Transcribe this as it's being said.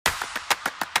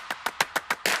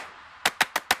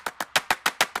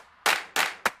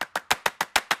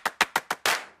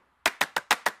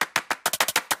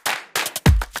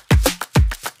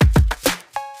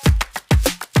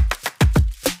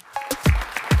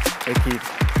Hey, Keith.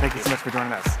 Thank you so much for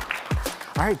joining us.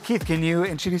 All right, Keith, can you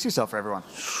introduce yourself for everyone?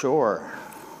 Sure.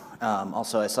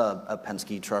 Also, I saw a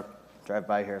Penske truck drive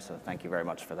by here, so thank you very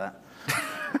much for that.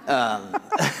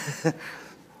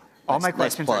 All my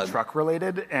questions are truck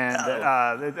related, and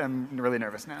I'm really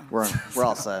nervous now. We're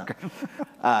all set.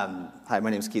 Hi,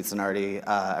 my name is Keith Zanardi.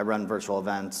 I run virtual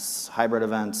events, hybrid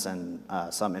events, and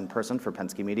some in person for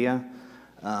Penske Media.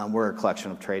 We're a collection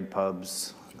of trade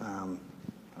pubs.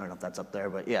 I don't know if that's up there,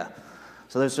 but yeah.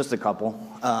 So there's just a couple.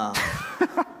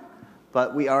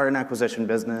 But we are an acquisition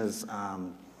business.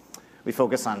 We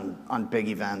focus on big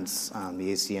events,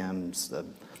 the ACMs, the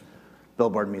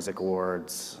Billboard Music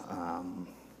Awards,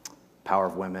 Power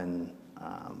of Women,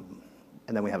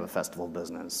 and then we have a festival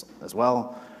business as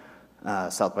well.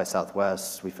 South by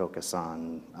Southwest, we focus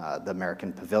on the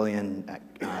American Pavilion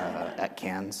at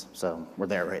Cannes, so we're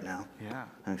there right now. Yeah,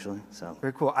 actually. So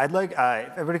very cool. I'd like if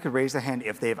everybody could raise their hand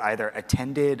if they've either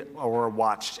attended or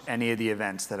watched any of the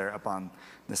events that are up on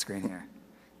the screen here.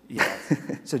 Yeah,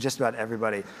 so just about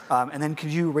everybody. And then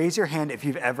could you raise your hand if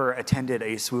you've ever attended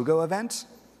a Swoogo event?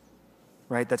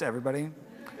 Right, that's everybody.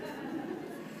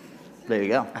 There you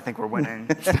go. I think we're winning.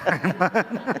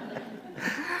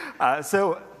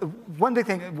 So one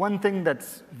thing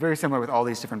that's very similar with all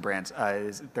these different brands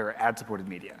is they're ad-supported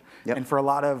media. Yep. And for a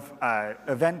lot of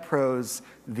event pros,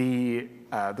 the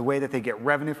way that they get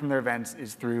revenue from their events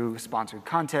is through sponsored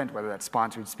content, whether that's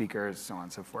sponsored speakers, so on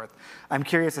and so forth. I'm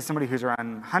curious, as somebody who's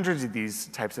run hundreds of these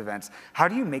types of events, how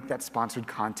do you make that sponsored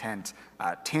content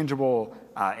tangible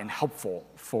and helpful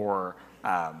for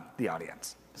the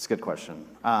audience? That's a good question.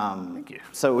 Thank you.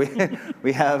 So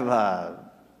we have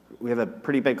a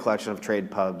pretty big collection of trade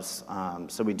pubs.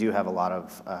 So we do have a lot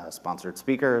of sponsored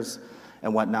speakers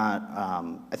and whatnot.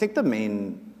 I think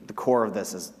the core of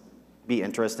this is be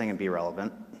interesting and be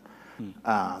relevant.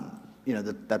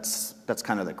 That's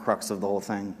kind of the crux of the whole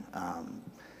thing.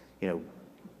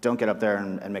 Don't get up there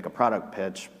and make a product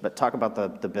pitch, but talk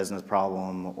about the business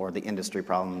problem or the industry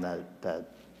problem that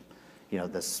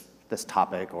this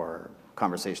topic or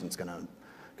conversation is gonna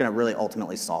really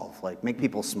ultimately solve. Like, make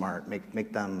people smart,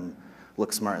 make them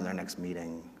look smart in their next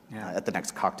meeting, at the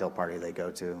next cocktail party they go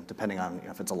to, depending on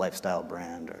if it's a lifestyle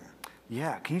brand or.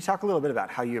 Yeah, can you talk a little bit about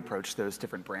how you approach those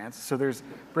different brands? So there's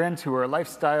brands who are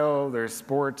lifestyle, there's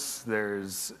sports,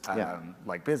 there's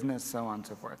like business, so on and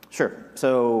so forth. Sure.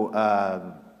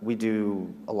 So we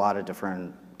do a lot of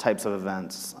different types of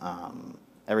events,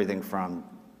 everything from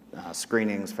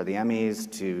screenings for the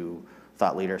Emmys to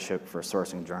thought leadership for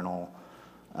Sourcing Journal,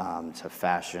 to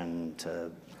fashion, to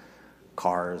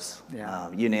cars,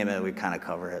 you name it, we kind of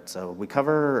cover it. So we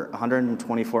cover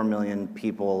 124 million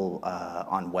people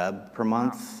on web per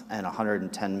month and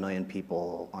 110 million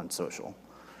people on social.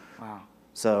 Wow.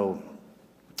 So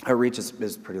our reach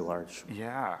is pretty large.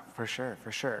 Yeah, for sure.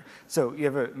 So you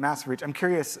have a massive reach. I'm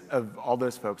curious, of all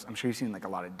those folks, I'm sure you've seen like a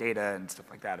lot of data and stuff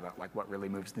like that about like what really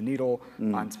moves the needle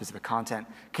on specific content.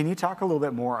 Can you talk a little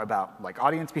bit more about like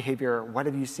audience behavior? What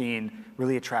have you seen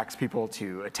really attracts people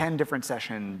to attend different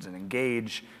sessions and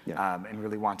engage and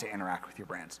really want to interact with your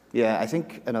brands? Yeah, I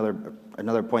think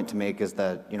another point to make is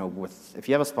that if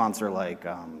you have a sponsor like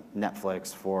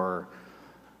Netflix for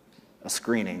a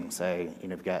screening, say,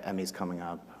 you've got Emmys coming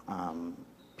up,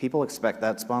 people expect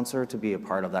that sponsor to be a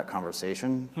part of that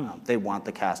conversation. They want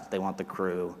the cast, they want the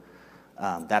crew.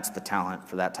 That's the talent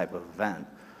for that type of event.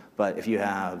 But if you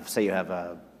have, say you have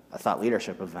a thought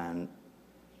leadership event,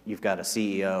 you've got a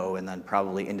CEO and then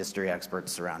probably industry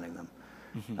experts surrounding them.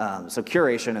 So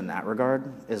curation in that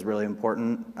regard is really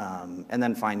important. And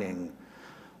then finding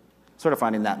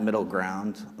that middle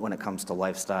ground when it comes to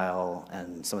lifestyle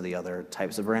and some of the other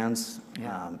types of brands,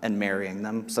 and marrying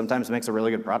them sometimes makes a really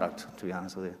good product, to be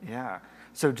honest with you. Yeah.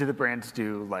 So do the brands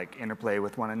do like interplay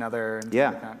with one another? And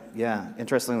stuff like that? Yeah.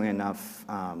 Interestingly enough,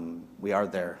 we are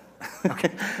there.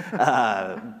 Okay.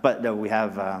 But no, we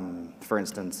have, for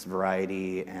instance,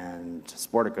 Variety and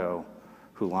Sportico,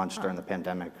 who launched during the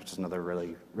pandemic, which is another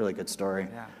really, really good story.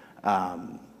 Yeah.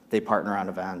 They partner on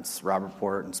events. Rob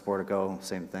Report and Sportico,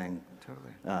 same thing.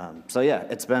 Totally. So yeah,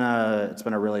 it's been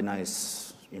a really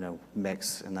nice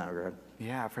mix in that regard.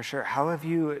 Yeah, for sure. How have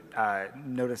you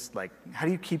noticed, like, how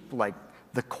do you keep like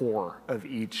the core of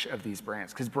each of these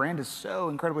brands? Because brand is so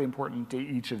incredibly important to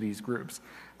each of these groups.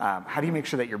 How do you make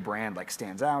sure that your brand like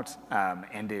stands out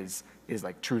and is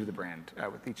like true to the brand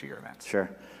with each of your events? Sure.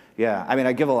 Yeah, I mean,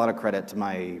 I give a lot of credit to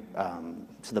my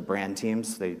to the brand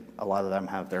teams. A lot of them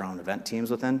have their own event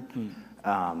teams within,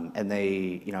 and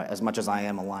they, as much as I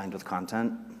am aligned with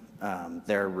content,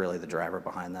 they're really the driver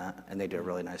behind that, and they do a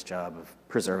really nice job of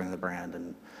preserving the brand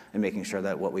and making sure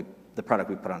that the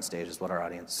product we put on stage is what our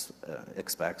audience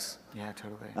expects. Yeah,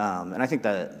 totally. And I think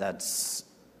that that's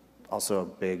also a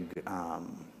big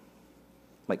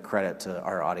like credit to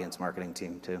our audience marketing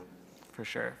team too. For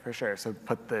sure, for sure. So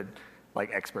put the like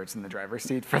experts in the driver's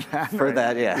seat for that. For right?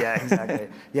 that, yeah. Yeah, exactly.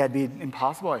 Yeah, it'd be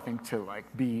impossible, I think, to like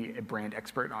be a brand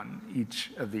expert on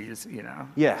each of these, you know.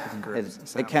 Yeah,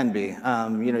 groups, it can be.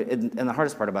 You know, and the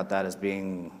hardest part about that is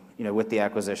being, you know, with the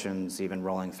acquisitions, even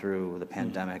rolling through the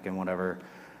pandemic and whatever.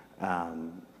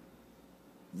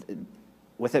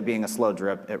 With it being a slow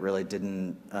drip, it really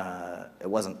didn't. It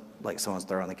wasn't like someone's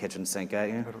throwing the kitchen sink at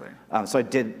you. Totally. So I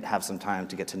did have some time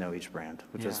to get to know each brand,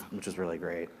 which is really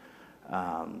great.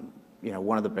 You know,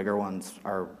 one of the bigger ones,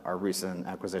 our recent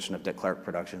acquisition of Dick Clark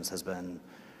Productions has been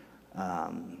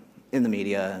in the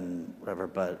media and whatever,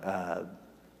 but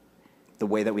the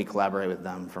way that we collaborate with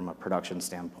them from a production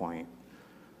standpoint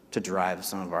to drive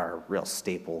some of our real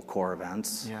staple core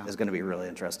events is going to be really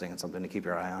interesting and something to keep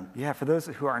your eye on. Yeah, for those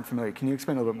who aren't familiar, can you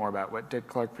explain a little bit more about what Dick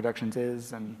Clark Productions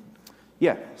is? And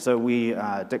yeah, so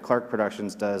Dick Clark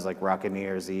Productions does like Rockin' New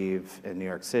Year's Eve in New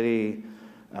York City,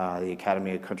 the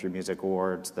Academy of Country Music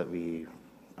Awards that we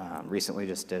recently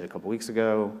just did a couple weeks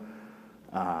ago,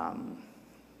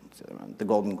 the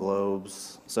Golden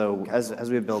Globes. So as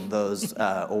we build those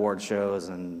award shows,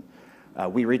 and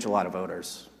we reach a lot of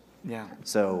voters. Yeah.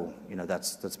 So you know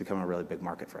that's become a really big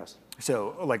market for us.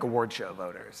 So like award show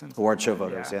voters. Award show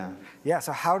voters, yeah. Yeah.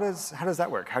 So how does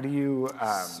that work? How do you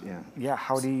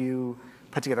how do you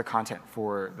put together content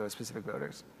for those specific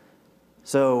voters?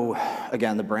 So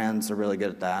again, the brands are really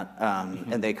good at that,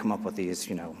 and they come up with these,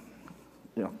 you know,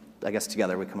 I guess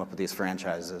together we come up with these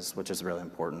franchises, which is really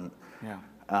important. Yeah.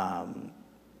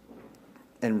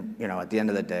 And you know, at the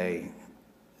end of the day,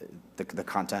 the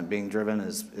content being driven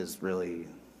is really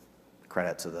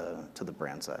credit to the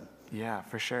brand side. Yeah,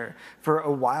 for sure. For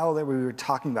a while there, we were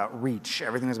talking about reach.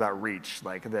 Everything was about reach,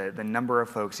 like the number of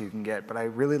folks you can get. But I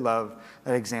really love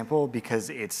that example because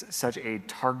it's such a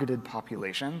targeted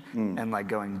population and like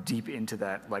going deep into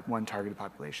that like one targeted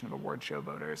population of award show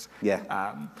voters.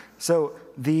 Yeah. So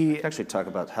we can actually talk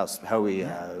about how we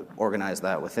organize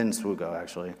that within Swoogo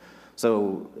actually.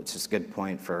 So it's just a good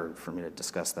point for me to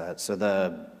discuss that. So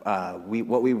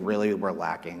what we really were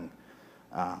lacking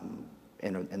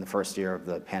in the first year of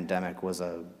the pandemic was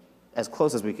as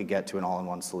close as we could get to an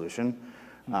all-in-one solution,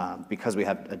 because we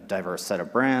had a diverse set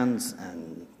of brands,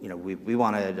 and you know we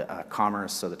wanted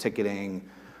commerce, so the ticketing,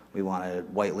 we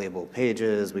wanted white label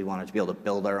pages, we wanted to be able to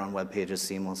build our own web pages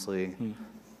seamlessly,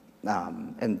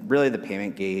 and really the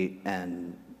payment gate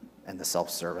and the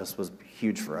self-service was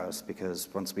huge for us, because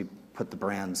once we put the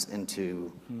brands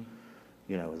into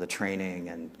you know the training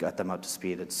and got them up to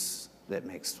speed, that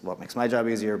makes my job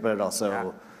easier, but it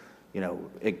also, you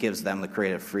know, it gives them the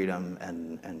creative freedom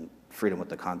and freedom with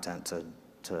the content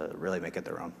to really make it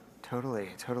their own. Totally,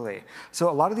 totally. So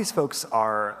a lot of these folks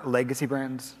are legacy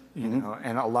brands, you know,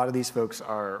 and a lot of these folks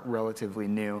are relatively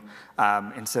new.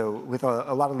 And so with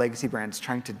a lot of legacy brands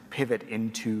trying to pivot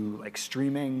into like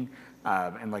streaming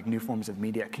and like new forms of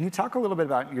media, can you talk a little bit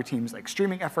about your team's like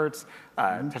streaming efforts,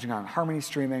 touching on Harmony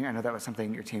streaming? I know that was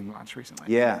something your team launched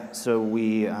recently. Yeah, so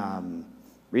we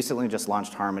recently just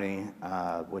launched Harmony,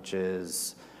 which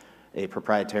is a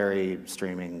proprietary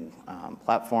streaming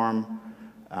platform.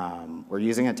 We're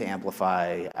using it to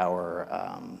amplify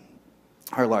our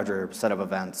larger set of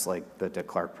events like the Dick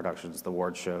Clark Productions, the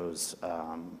award shows,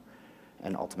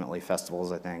 and ultimately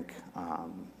festivals, I think.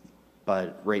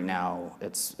 But right now,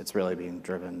 it's really being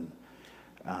driven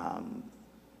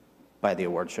by the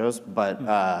award shows. But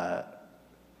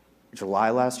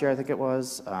July last year, I think it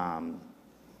was,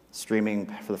 streaming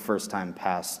for the first time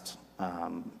passed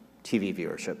TV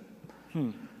viewership.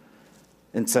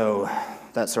 And so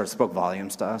that sort of spoke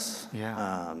volumes to us.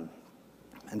 Yeah.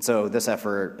 And so this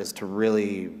effort is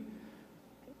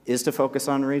to focus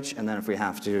on reach, and then if we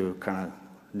have to kind of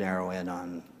narrow in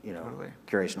on, you know,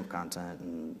 curation of content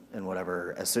and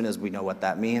whatever, as soon as we know what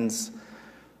that means,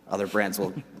 other brands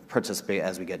will participate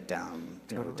as we get down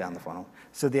the funnel.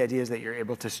 So the idea is that you're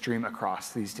able to stream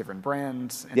across these different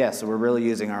brands. Yeah, so we're really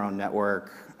using our own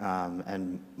network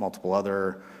and multiple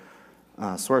other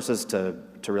sources to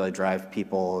really drive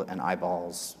people and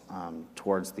eyeballs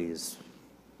towards these,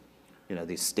 you know,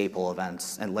 these staple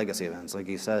events and legacy events, like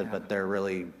you said, but they're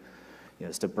really, you know,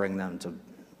 it's to bring them to,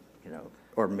 you know,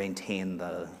 or maintain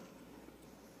the,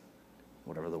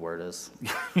 whatever the word is.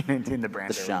 Maintain the brand.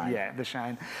 The shine. Yeah, the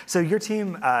shine. So your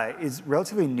team is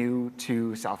relatively new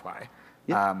to South by.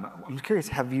 I'm curious,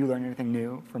 have you learned anything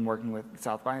new from working with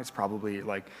South by? It's probably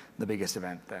like the biggest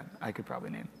event that I could probably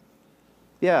name.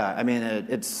 Yeah, I mean,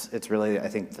 it's really, I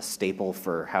think, the staple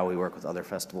for how we work with other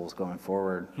festivals going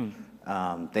forward.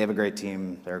 They have a great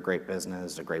team, they're a great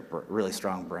business, a great, really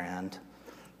strong brand.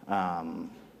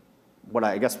 What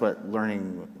I've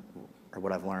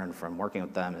learned from working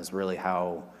with them is really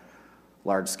how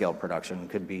large-scale production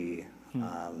could be.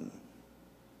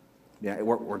 Yeah,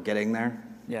 we're getting there.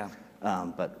 Yeah.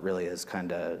 But really is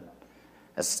kind of,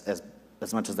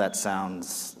 as much as that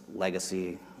sounds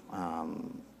legacy,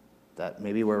 that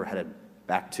maybe we're headed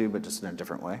back to, but just in a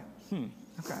different way.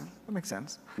 Okay, that makes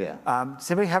sense. Yeah. Does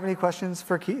anybody have any questions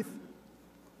for Keith?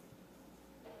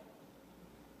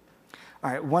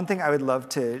 All right, one thing I would love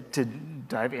to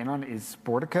dive in on is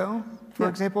Sportico, for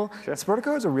example. Sure.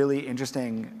 Sportico is a really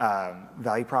interesting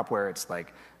value prop where it's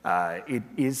like, it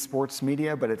is sports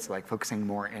media, but it's like focusing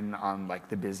more in on like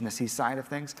the businessy side of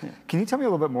things. Yeah. Can you tell me a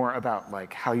little bit more about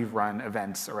like how you've run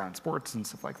events around sports and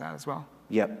stuff like that as well?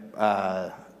 Yep.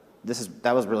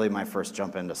 That was really my first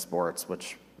jump into sports,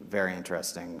 which very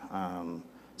interesting.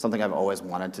 Something I've always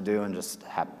wanted to do and just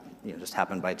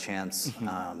happened by chance.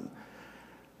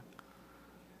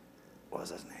 What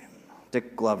was his name?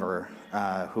 Dick Glover,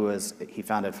 he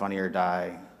founded Funny or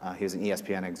Die. He was an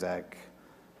ESPN exec.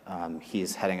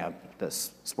 He's heading up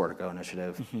this Sportico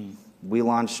initiative. We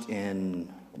launched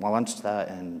that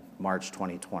in March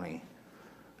 2020,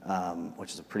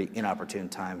 which is a pretty inopportune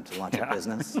time to launch a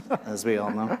business, as we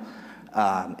all know.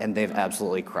 And they've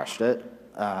absolutely crushed it.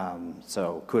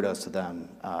 So kudos to them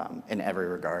in every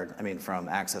regard. I mean, from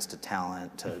access to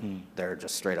talent to their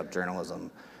just straight up journalism.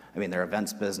 I mean, their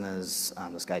events business,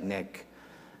 this guy, Nick,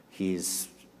 he's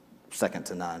second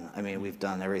to none. I mean, we've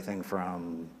done everything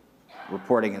from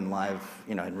reporting in live,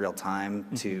 in real time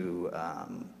to,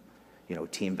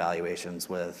 team valuations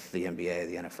with the NBA,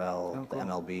 the NFL, the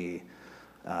MLB,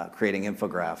 creating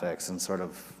infographics and sort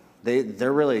of,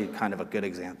 they're really kind of a good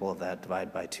example of that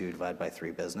divide by two, divide by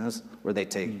three business, where they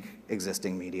take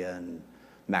existing media and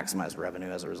maximize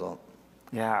revenue as a result.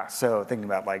 Yeah, so thinking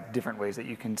about like different ways that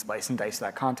you can slice and dice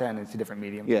that content into different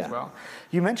mediums as well.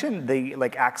 You mentioned the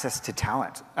like access to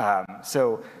talent.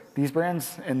 So these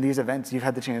brands and these events, you've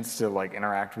had the chance to like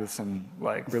interact with some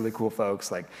like really cool folks.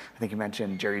 Like I think you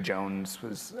mentioned Jerry Jones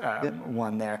was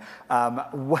one there.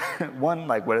 One,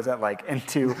 like what is that like? And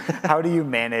two, how do you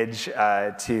manage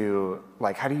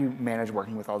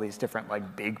working with all these different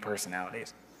like big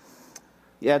personalities?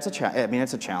 Yeah, it's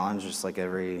a challenge, just like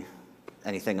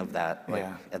anything of that,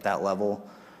 at that level.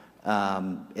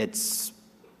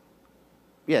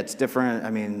 It's different. I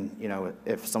mean,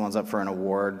 if someone's up for an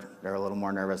award, they're a little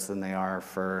more nervous than they are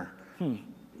for,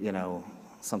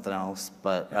 something else.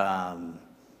 But,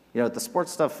 the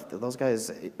sports stuff, those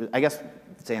guys, I guess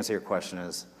to answer your question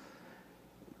is,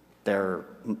 they're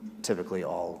typically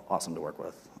all awesome to work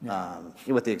with.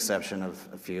 With the exception of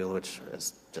a few, which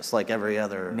is just like every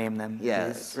other. Name them.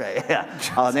 Yeah, please. right. Yeah,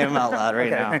 I'll name them out loud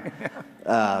right now.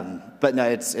 But no,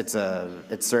 it's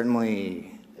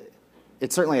certainly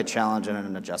a challenge and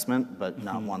an adjustment, but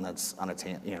not one that's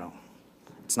unattainable.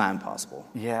 It's not impossible.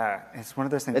 Yeah, it's one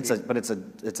of those things.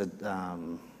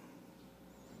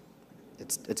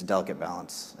 It's a delicate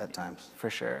balance at times. For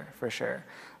sure.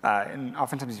 And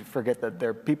oftentimes you forget that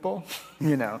they're people,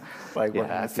 like.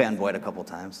 Yeah, I fanboyed a couple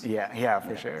times. Yeah,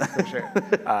 for sure.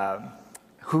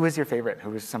 Who was your favorite? Who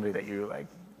was somebody that you like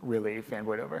really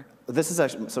fanboyed over? This is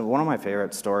actually, so one of my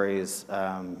favorite stories,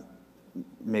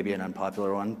 maybe an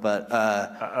unpopular one, but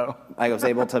I was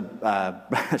able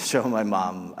to show my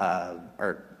mom,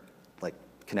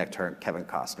 connect her and Kevin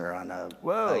Costner on a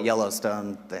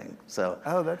Yellowstone thing. So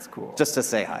that's cool. Just to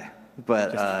say hi.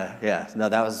 But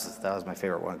that was my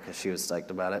favorite one because she was psyched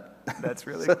about it. That's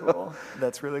really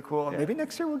cool. Yeah. Maybe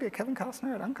next year we'll get Kevin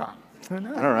Costner at Uncon. Who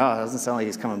knows? I don't know. It doesn't sound like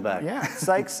he's coming back. Yeah,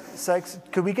 Sykes.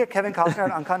 Could we get Kevin Costner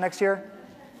at Uncon next year?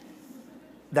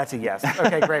 That's a yes.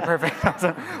 Okay, great, perfect.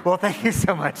 Awesome. Well, thank you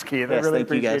so much, Keith. Yes, I really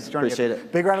thank you guys. appreciate you joining us. Appreciate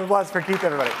it. Big round of applause for Keith,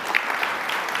 everybody.